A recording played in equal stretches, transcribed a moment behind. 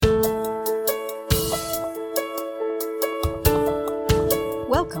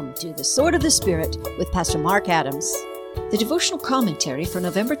to The Sword of the Spirit with Pastor Mark Adams. The devotional commentary for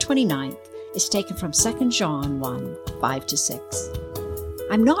November 29th is taken from 2 John 1, 5-6.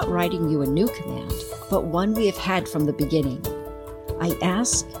 I'm not writing you a new command, but one we have had from the beginning. I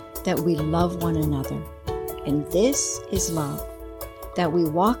ask that we love one another, and this is love, that we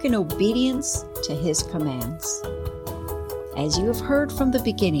walk in obedience to His commands. As you have heard from the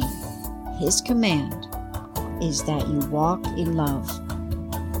beginning, His command is that you walk in love.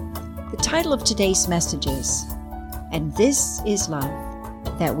 The title of today's message is, "And this is love,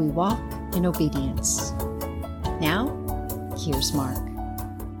 that we walk in obedience." Now, here's Mark.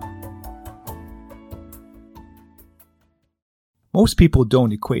 Most people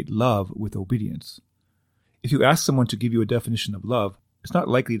don't equate love with obedience. If you ask someone to give you a definition of love, it's not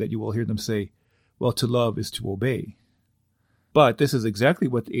likely that you will hear them say, well, to love is to obey. But this is exactly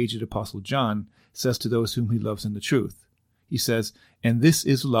what the aged Apostle John says to those whom he loves in the truth. He says, "And this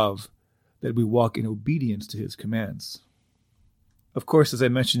is love, that we walk in obedience to His commands." Of course, as I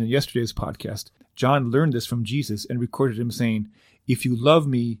mentioned in yesterday's podcast, John learned this from Jesus and recorded him saying, "If you love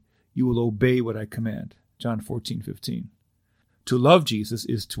me, you will obey what I command." John 14:15. To love Jesus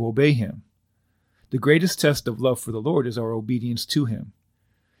is to obey Him. The greatest test of love for the Lord is our obedience to Him.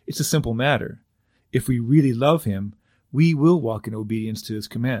 It's a simple matter. If we really love Him, we will walk in obedience to His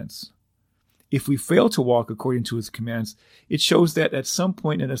commands. If we fail to walk according to His commands, it shows that at some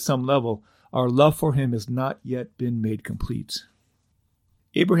point and at some level, our love for Him has not yet been made complete.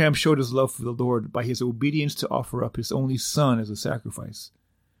 Abraham showed his love for the Lord by his obedience to offer up his only son as a sacrifice.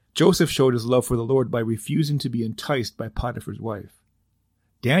 Joseph showed his love for the Lord by refusing to be enticed by Potiphar's wife.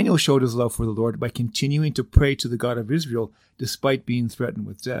 Daniel showed his love for the Lord by continuing to pray to the God of Israel despite being threatened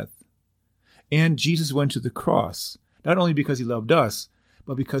with death. And Jesus went to the cross, not only because He loved us,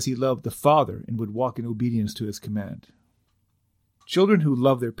 but because He loved the Father and would walk in obedience to His command. Children who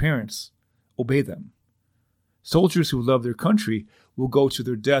love their parents obey them. Soldiers who love their country will go to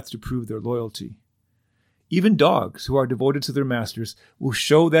their death to prove their loyalty. Even dogs who are devoted to their masters will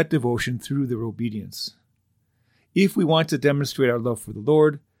show that devotion through their obedience. If we want to demonstrate our love for the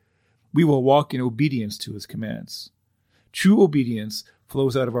Lord, we will walk in obedience to His commands. True obedience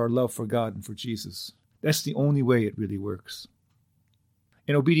flows out of our love for God and for Jesus. That's the only way it really works.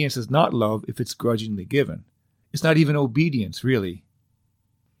 And obedience is not love if it's grudgingly given. It's not even obedience, really.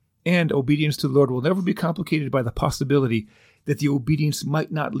 And obedience to the Lord will never be complicated by the possibility that the obedience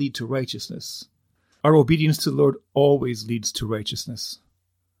might not lead to righteousness. Our obedience to the Lord always leads to righteousness.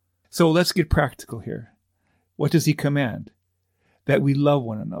 So let's get practical here. What does He command? That we love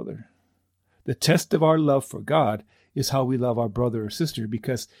one another. The test of our love for God is how we love our brother or sister,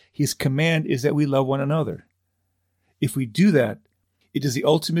 because His command is that we love one another. If we do that, it is the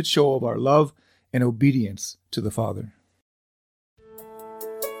ultimate show of our love and obedience to the Father.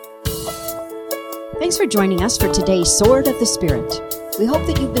 Thanks for joining us for today's Sword of the Spirit. We hope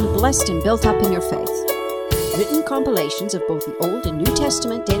that you've been blessed and built up in your faith. Written compilations of both the Old and New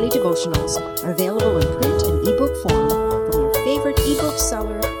Testament daily devotionals are available in print and ebook form from your favorite ebook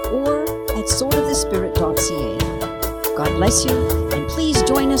seller or at swordofthespirit.ca. God bless you, and please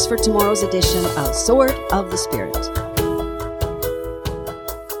join us for tomorrow's edition of Sword of the Spirit.